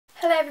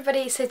Hello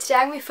everybody, so today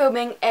I'm going to be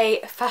filming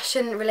a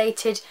fashion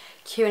related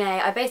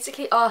Q&A. I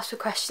basically asked for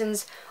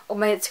questions on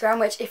my Instagram,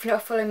 which if you're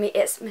not following me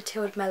it's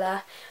Mathilde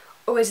Miller,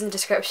 always in the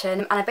description,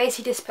 and I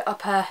basically just put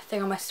up a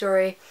thing on my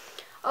story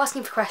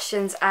asking for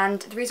questions. And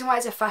the reason why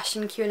it's a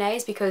fashion Q&A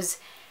is because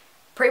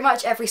pretty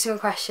much every single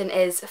question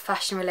is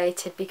fashion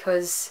related,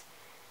 because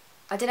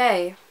I don't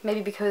know,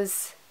 maybe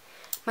because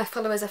my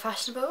followers are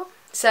fashionable.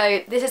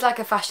 So this is like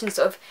a fashion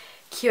sort of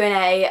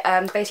Q&A,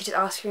 basically just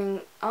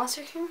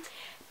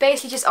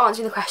basically just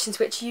answering the questions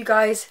which you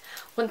guys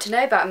want to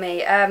know about me.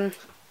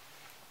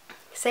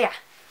 So yeah,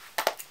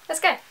 let's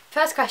go.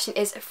 First question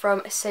is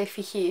from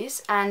Sophie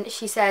Hughes, and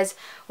she says,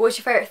 what's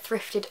your favourite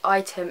thrifted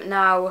item?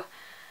 Now,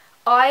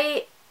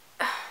 I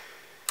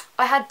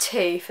had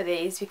two for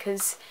these,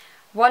 because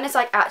one is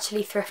like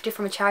actually thrifted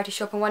from a charity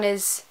shop and one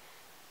is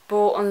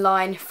bought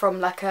online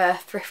from like a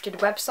thrifted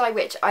website,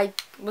 which I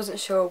wasn't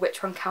sure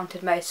which one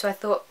counted most, so I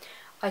thought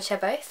I'd share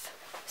both.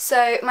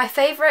 So my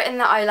favourite and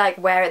that I like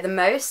wear it the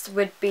most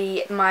would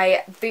be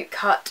my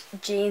bootcut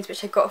jeans,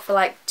 which I got for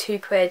like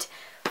 £2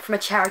 from a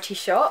charity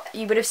shop.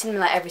 You would have seen them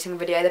in like every single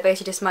video. They're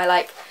basically just my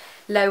like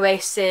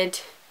low-waisted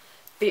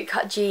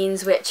bootcut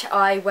jeans, which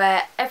I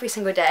wear every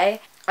single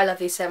day. I love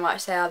these so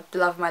much, they are the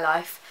love of my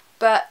life.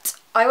 But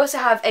I also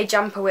have a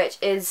jumper which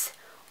is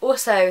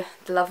also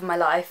the love of my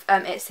life.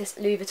 It's this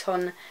Louis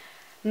Vuitton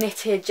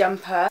knitted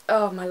jumper.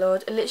 Oh my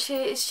lord,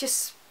 literally it's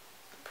just,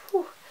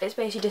 whew. It's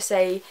basically just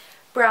a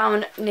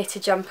brown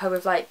knitted jumper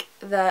with like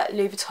the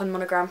Louis Vuitton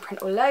monogram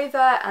print all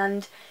over,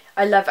 and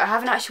I love it. I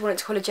haven't actually worn it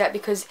to college yet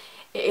because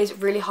it is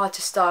really hard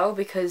to style,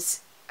 because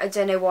I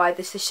don't know why,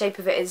 the shape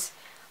of it is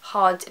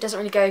hard. It doesn't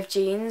really go with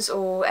jeans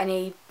or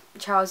any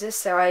trousers,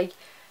 so I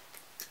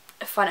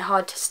find it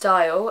hard to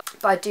style.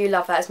 But I do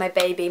love that as my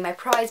baby, my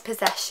prized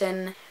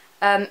possession.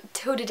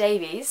 Tilda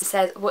Davies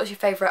says, what's your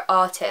favourite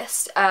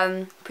artist?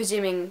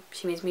 Presuming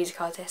she means music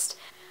artist.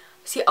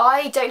 See,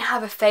 I don't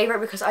have a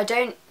favourite because I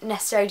don't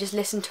necessarily just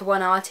listen to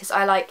one artist.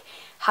 I like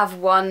have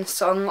one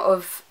song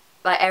of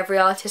like every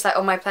artist like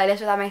on my playlist, if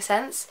that makes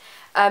sense.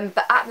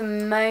 But at the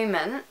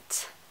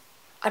moment,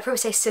 I'd probably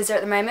say SZA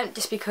at the moment,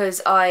 just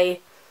because I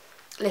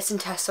listen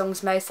to her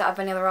songs most out of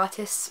any other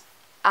artists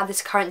at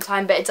this current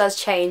time, but it does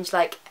change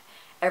like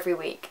every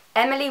week.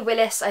 Emily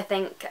Willis, I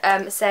think,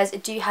 says,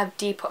 do you have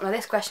Depop? Now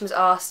this question was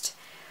asked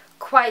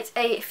quite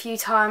a few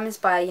times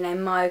by, you know,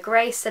 Maya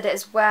Grace said it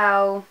as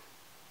well.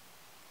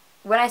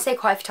 When I say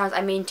quite a few times,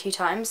 I mean 2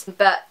 times.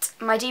 But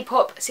my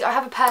Depop, see, I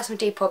have a personal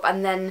Depop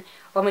and then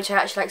one which I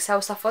actually like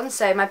sell stuff on.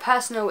 So my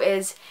personal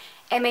is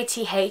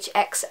MATHXLDEE,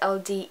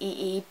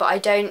 but I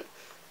don't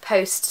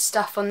post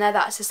stuff on there.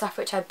 That's the stuff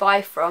which I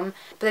buy from.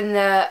 But then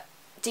the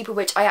Depop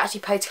which I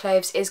actually post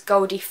clothes is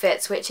Goldie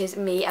Fits, which is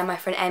me and my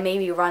friend Emmy.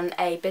 We run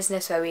a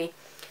business where we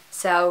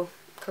sell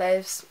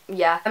clothes.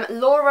 Yeah.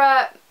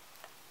 Laura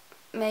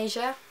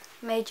Major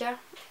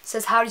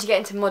says, how did you get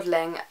into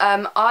modelling?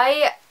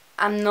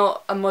 I'm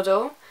not a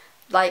model,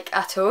 like,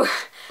 at all.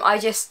 I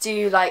just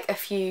do like a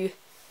few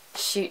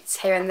shoots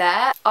here and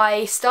there.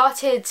 I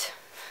started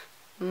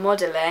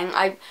modelling.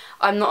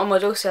 I'm not a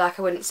model, so like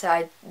I wouldn't say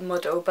I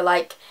model, but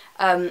like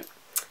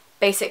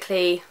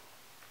basically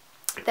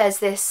there's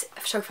this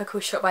photographer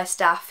called Shot by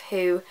Staff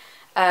who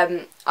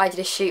I did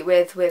a shoot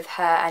with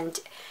her and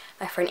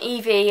my friend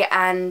Evie,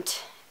 and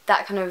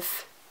that kind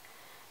of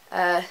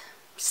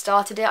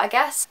started it, I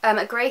guess.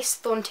 Grace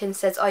Thornton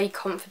says, are you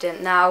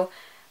confident? Now,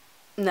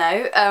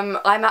 no,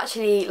 I'm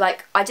actually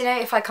like, I don't know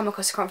if I come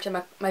across confident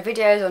in my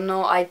videos or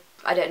not, I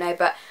don't know,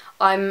 but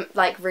I'm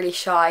like really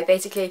shy.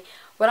 Basically,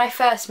 when I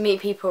first meet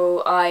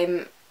people,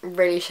 I'm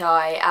really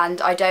shy, and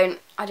I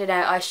don't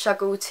know, I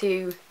struggle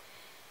to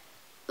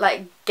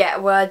like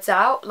get words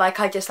out. Like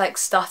I just like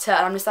stutter,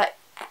 and I'm just like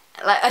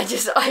I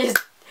just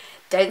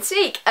don't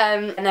speak.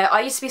 No,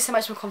 I used to be so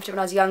much more confident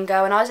when I was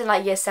younger. When I was in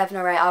like year 7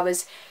 or 8, I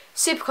was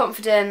super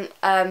confident,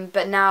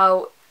 but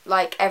now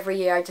like every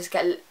year I just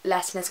get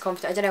less and less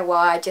confident. I don't know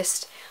why,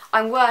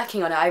 I'm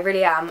working on it, I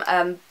really am,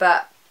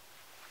 but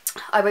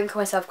I wouldn't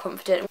call myself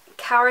confident.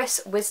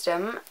 Caris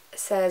Wisdom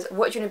says,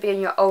 what do you want to be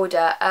when you're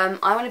older?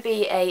 I want to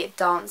be a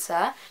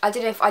dancer. I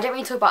don't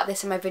really talk about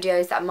this in my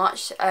videos that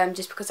much,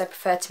 just because I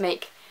prefer to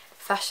make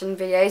fashion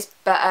videos,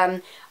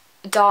 but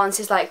dance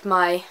is like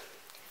my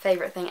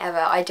favourite thing ever.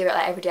 I do it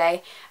like every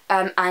day,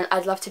 and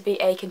I'd love to be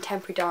a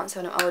contemporary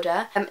dancer when I'm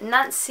older.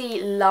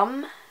 Nancy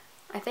Lum,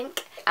 I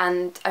think,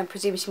 and I'm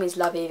presuming she means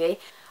Love Evie.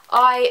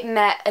 I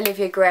met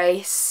Olivia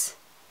Grace,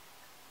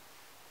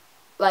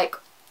 like,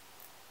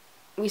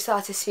 we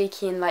started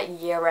speaking in like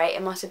year 8,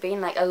 it must have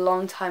been like a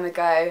long time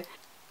ago,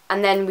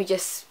 and then we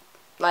just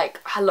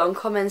like had a lot in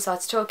common,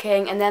 started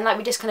talking, and then like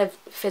we just kind of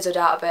fizzled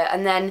out a bit,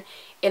 and then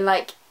in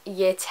like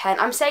year 10,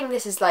 I'm saying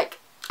this is like,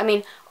 I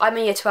mean, I'm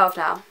in year 12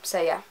 now,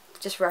 so yeah,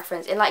 just for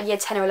reference, in like year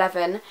 10 or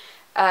 11,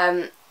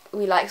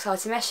 we like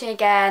started meshing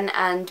again,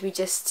 and we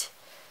just,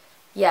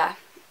 yeah,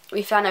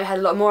 we found out we had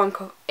a lot more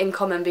in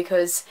common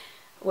because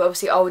we're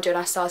obviously older and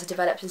I started to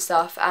develop and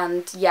stuff,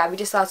 and yeah, we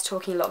just started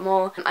talking a lot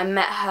more. I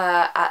met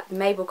her at the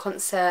Mabel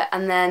concert,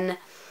 and then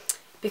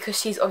because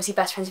she's obviously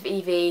best friends with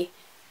Evie,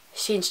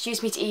 she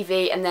introduced me to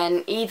Evie, and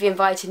then Evie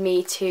invited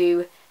me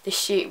to the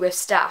shoot with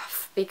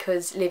staff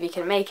because Livy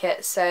couldn't make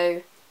it.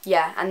 So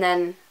yeah, and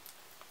then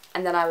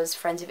I was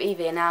friends with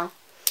Evie, and now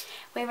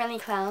we're really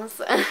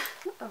close.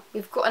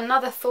 We've got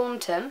another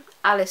Thornton.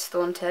 Alice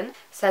Thornton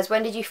says,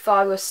 when did you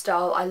file your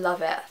style? I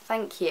love it.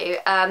 Thank you.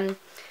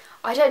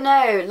 I don't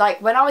know, like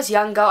when I was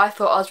younger I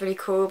thought I was really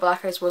cool, but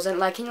like I just wasn't.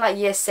 Like in like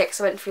year 6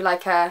 I went through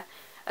like a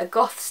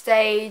goth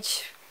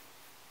stage.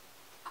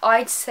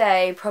 I'd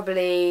say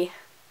probably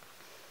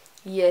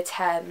year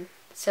 10.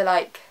 So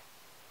like,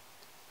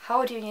 how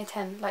old are you in year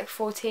 10? Like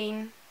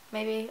 14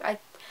 maybe? I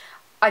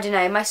don't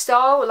know. My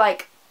style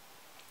like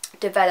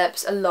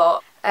develops a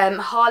lot.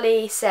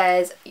 Harley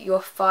says your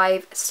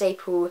 5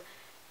 staple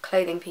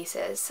clothing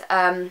pieces.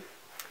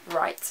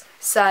 Right,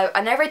 so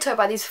I never really talked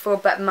about these before,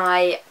 but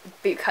my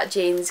bootcut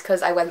jeans,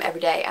 because I wear them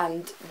every day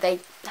and they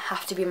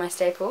have to be my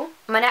staple.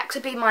 My next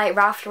would be my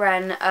Ralph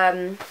Lauren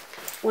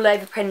all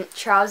over print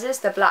trousers,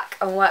 the black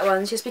and white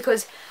ones, just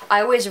because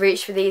I always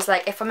reach for these.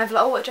 Like if I'm ever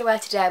like, oh, what do I wear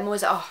today? I'm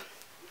always like, oh,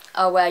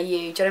 I'll wear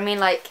you. Do you know what I mean?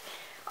 Like,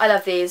 I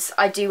love these.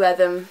 I do wear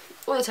them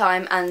all the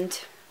time,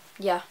 and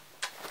yeah.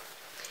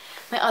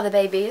 My other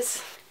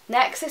babies.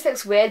 Next, this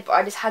looks weird, but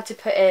I just had to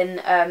put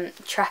in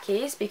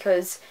trackies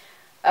because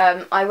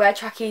I wear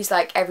trackies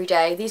like every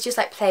day. These are just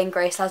like plain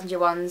grey Slazenger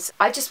ones.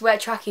 I just wear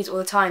trackies all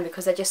the time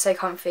because they're just so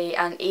comfy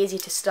and easy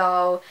to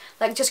style.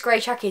 Like just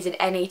grey trackies in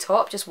any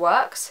top just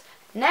works.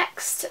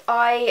 Next,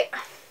 I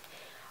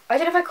don't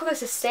know if I call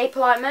this a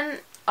staple item.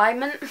 I don't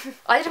know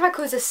if I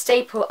call this a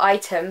staple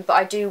item, but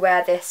I do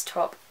wear this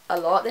top a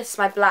lot. This is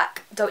my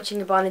black Dolce &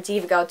 Gabbana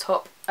Diva Girl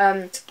top.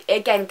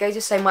 Again, goes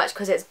with so much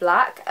because it's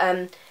black,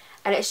 and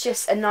it's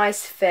just a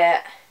nice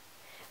fit.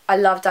 I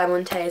love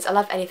diamantes. I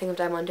love anything with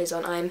diamantes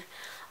on. I'm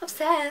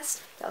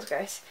obsessed. That was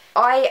gross.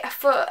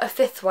 For a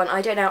 5th one,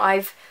 I don't know,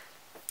 I've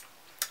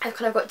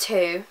kind of got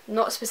 2,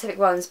 not specific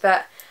ones,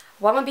 but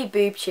one would be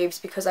boob tubes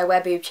because I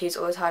wear boob tubes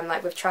all the time.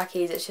 Like with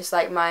trackies, it's just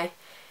like my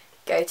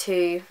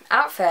go-to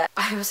outfit.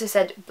 I also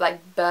said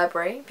like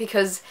Burberry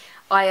because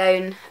I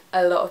own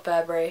a lot of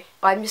Burberry.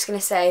 I'm just going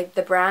to say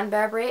the brand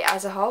Burberry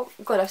as a whole.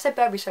 God, I've said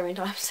Burberry so many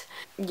times.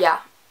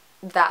 Yeah,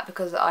 that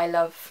because I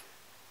love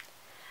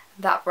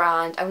that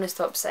brand. I'm going to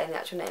stop saying the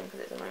actual name because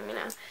it's annoying me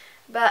now.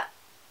 But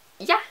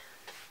yeah,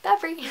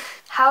 Burberry.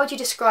 How would you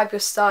describe your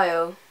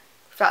style?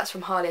 That's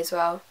from Harley as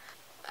well.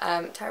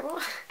 Terrible.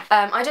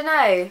 I don't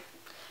know.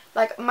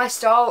 Like my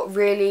style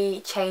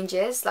really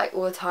changes like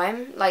all the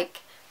time. Like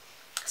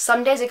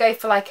some days I go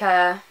for like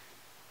a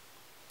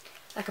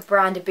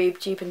branded boob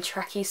tube and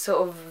tracky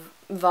sort of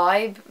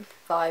vibe.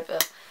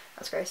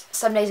 That's gross.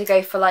 Some days I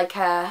go for like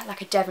a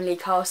Devon Lee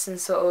Carlson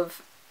sort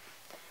of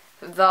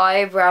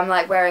vibe where I'm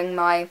like wearing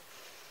my,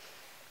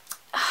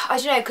 I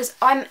don't know, because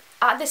I'm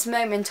at this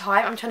moment in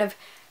time I'm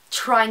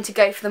trying to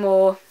go for the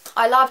more,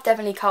 I love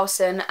Devon Lee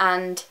Carlson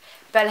and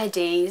Bella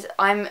Hadid.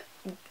 I'm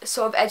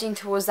sort of edging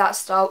towards that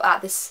style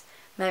at this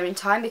moment in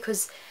time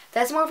because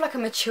there's more of like a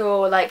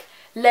mature like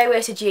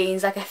low-waisted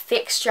jeans, like a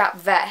thick strap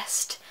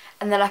vest,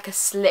 and then like a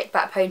slick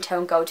back ponytail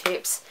and gold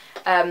hoops.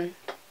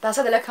 That's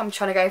like the look I'm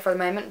trying to go for at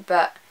the moment,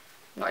 but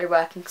not really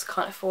working because I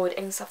can't afford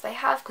any stuff they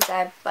have because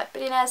they're like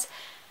billionaires.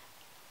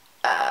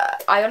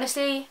 I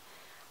honestly,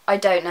 I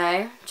don't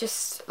know,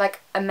 just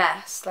like a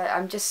mess. Like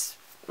I'm just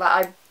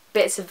like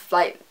bits of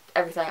like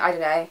everything.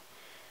 I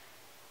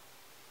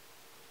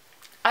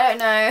don't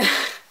know.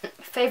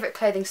 Favourite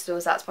clothing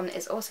stores, that's one that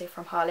is also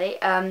from Harley.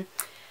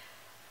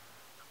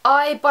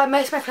 I buy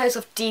most of my clothes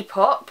off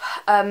Depop,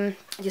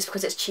 just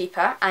because it's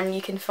cheaper and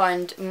you can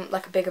find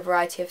like a bigger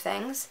variety of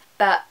things.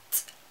 But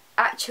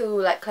actual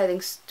like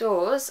clothing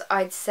stores,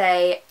 I'd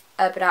say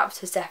Urban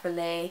Outfitters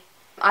definitely.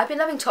 I've been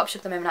loving Topshop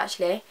at the moment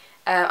actually.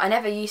 I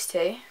never used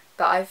to,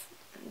 but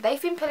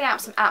they've been putting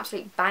out some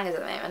absolute bangers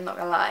at the moment, I'm not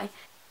gonna lie.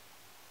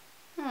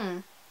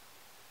 I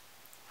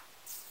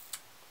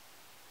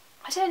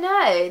don't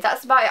know,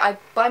 that's about it. I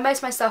buy most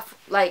of my stuff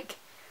like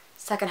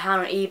second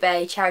hand on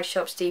eBay, charity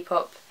shops,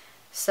 Depop.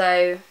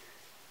 So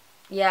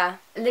yeah.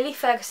 Lily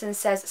Ferguson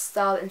says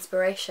style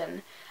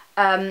inspiration.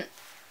 Devon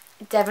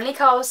Lee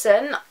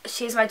Carlson,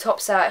 she's my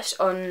top search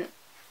on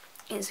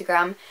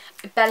Instagram.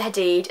 Bella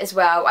Hadid as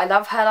well. I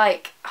love her,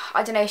 like,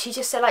 I don't know, she's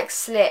just so like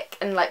slick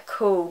and like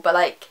cool, but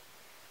like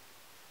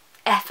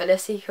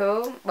effortlessly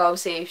cool. Well,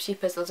 obviously she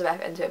puts lots of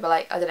effort into it, but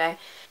like, I don't know.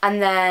 And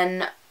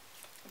then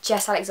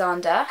Jess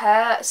Alexander,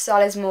 her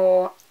style is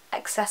more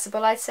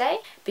accessible, I'd say,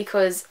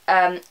 because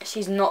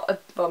she's not a,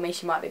 well, I mean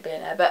she might be a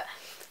billionaire, but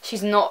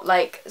she's not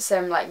like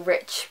some like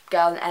rich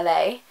girl in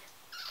LA.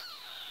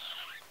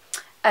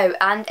 Oh,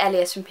 and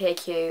Elias from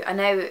PAQ. I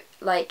know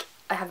like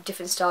I have a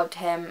different style to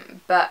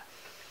him, but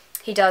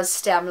he does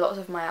stem lots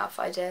of my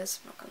outfit ideas,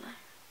 I'm not gonna lie.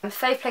 My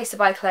favourite place to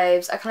buy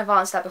clothes, I kind of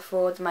answered that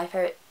before, my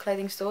favourite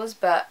clothing stores,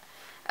 but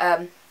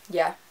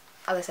yeah,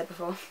 as I said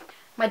before.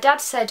 My dad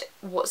said,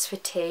 what's for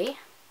tea?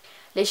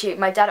 Literally,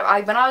 my dad,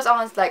 when I was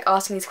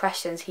asking these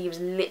questions, he was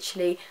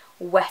literally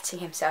wetting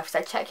himself. He's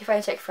like, check your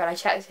phone, check your phone. I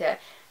checked it,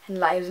 and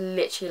like, he was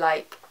literally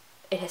like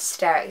in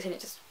hysterics, and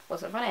it just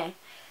wasn't funny.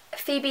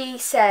 Phoebe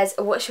says,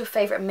 what's your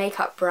favourite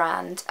makeup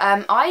brand?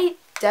 I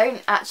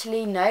don't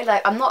actually know.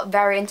 Like, I'm not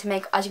very into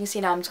makeup. As you can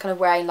see now, I'm just kind of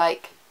wearing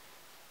like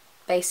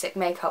basic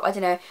makeup. I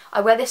don't know.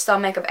 I wear this style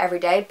makeup every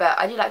day, but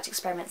I do like to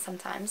experiment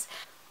sometimes.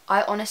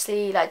 I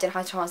honestly like don't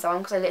have to answer that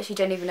one because I literally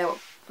don't even know what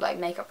like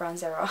makeup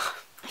brands there are.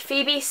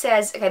 Phoebe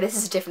says, okay, this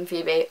is a different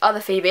Phoebe.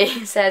 Other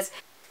Phoebe says,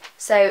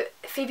 so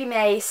Phoebe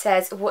May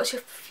says, what's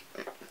your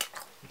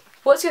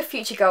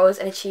future goals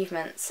and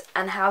achievements,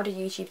 and how do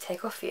YouTube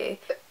take off for you?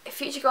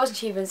 Future goals and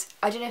achievements,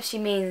 I don't know if she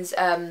means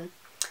in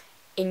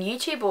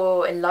YouTube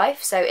or in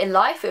life. So in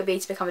life it would be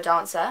to become a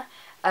dancer,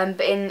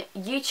 but in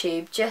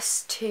YouTube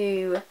just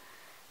to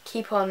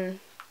keep on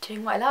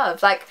doing what I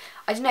love. Like,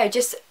 I don't know,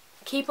 just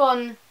keep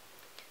on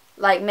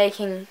like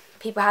making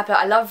people happy.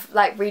 I love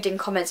like reading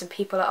comments and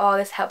people like, oh,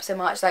 this helps so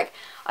much. Like,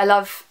 I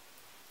love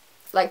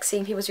like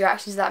seeing people's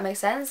reactions, if that makes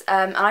sense.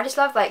 And I just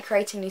love like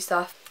creating new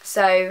stuff.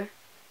 So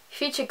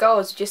future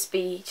goals would just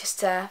be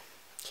to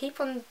keep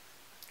on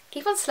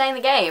slaying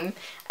the game.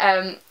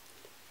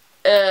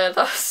 That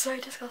was so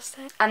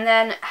disgusting. And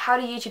then, how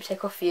do YouTube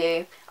take off for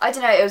you? I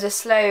don't know, it was a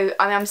slow,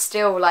 I mean, I'm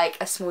still like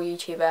a small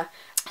YouTuber.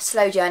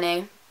 Slow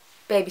journey,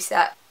 baby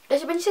step.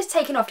 When she says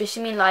taking off, does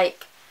she mean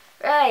like,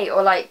 hey,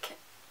 or like,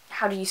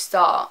 how do you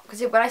start?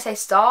 Because when I say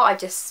start, I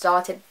just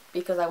started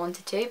because I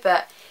wanted to,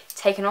 but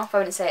taken off, I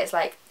wouldn't say it's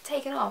like,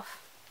 taken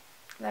off.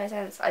 Does that make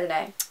sense? I don't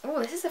know. Oh,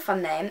 this is a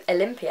fun name,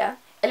 Olympia.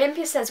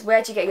 Olympia says,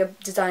 where do you get your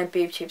designer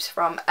boob tubes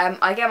from?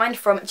 I get mine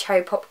from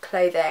Cherry Pop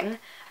Clothing.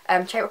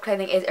 Cherry Pop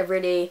Clothing is a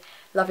really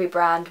lovely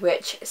brand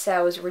which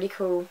sells really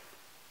cool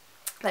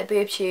like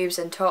boob tubes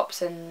and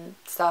tops and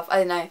stuff. I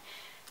don't know.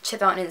 Check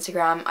them out on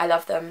Instagram. I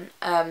love them.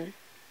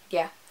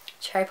 Yeah.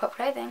 Cherry Pop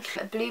Clothing.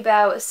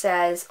 Bluebell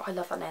says, oh, I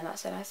love that name,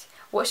 that's so nice.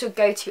 What's your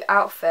go-to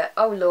outfit?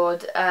 Oh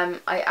lord,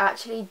 I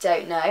actually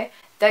don't know.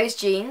 Those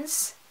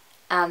jeans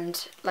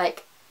and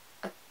like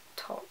a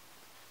top.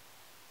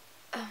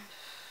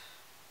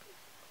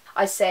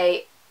 I'd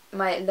say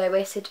my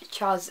low-waisted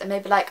trousers and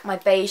maybe like my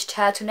beige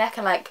turtleneck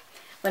and like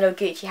my little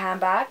Gucci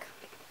handbag.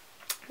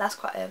 That's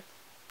kind of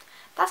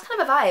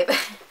a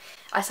vibe.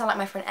 I sound like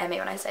my friend Emmy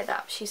when I say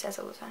that. She says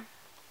all the time.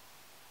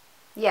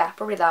 Yeah,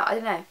 probably that. I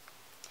don't know.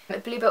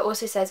 Bluebell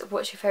also says,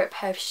 what's your favourite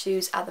pair of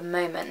shoes at the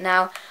moment?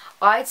 Now,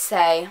 I'd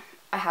say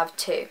I have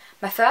two.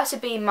 My first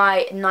would be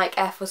my Nike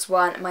Air Force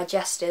One, my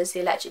Jesters,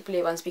 the electric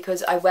blue ones,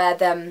 because I wear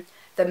them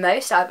the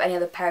most out of any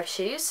other pair of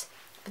shoes.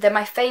 But then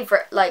my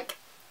favourite, like,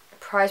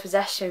 prized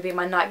possession would be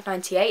my Nike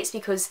 98s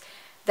because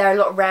they're a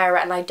lot rarer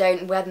and I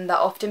don't wear them that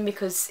often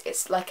because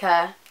it's like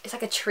a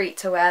treat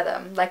to wear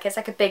them. Like, it's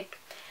like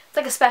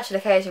a special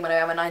occasion when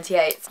I wear my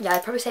 98s. Yeah,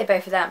 I'd probably say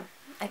both of them,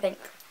 I think.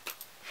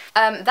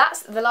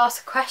 That's the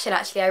last question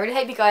actually. I really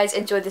hope you guys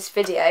enjoyed this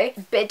video.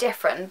 A bit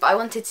different, but I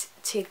wanted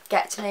to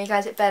get to know you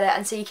guys a bit better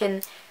and so you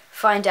can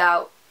find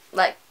out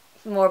like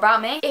more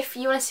about me. If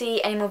you want to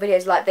see any more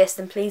videos like this,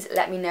 then please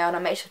let me know and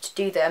I'll make sure to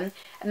do them.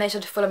 And make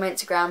sure to follow my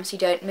Instagram so you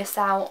don't miss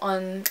out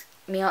on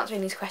me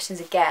answering these questions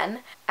again.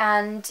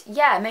 And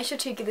yeah, make sure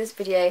to give this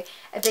video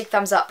a big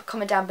thumbs up,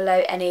 comment down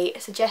below any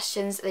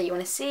suggestions that you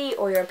want to see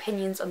or your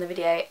opinions on the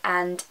video,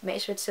 and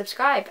make sure to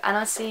subscribe, and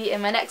I'll see you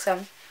in my next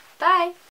one. Bye!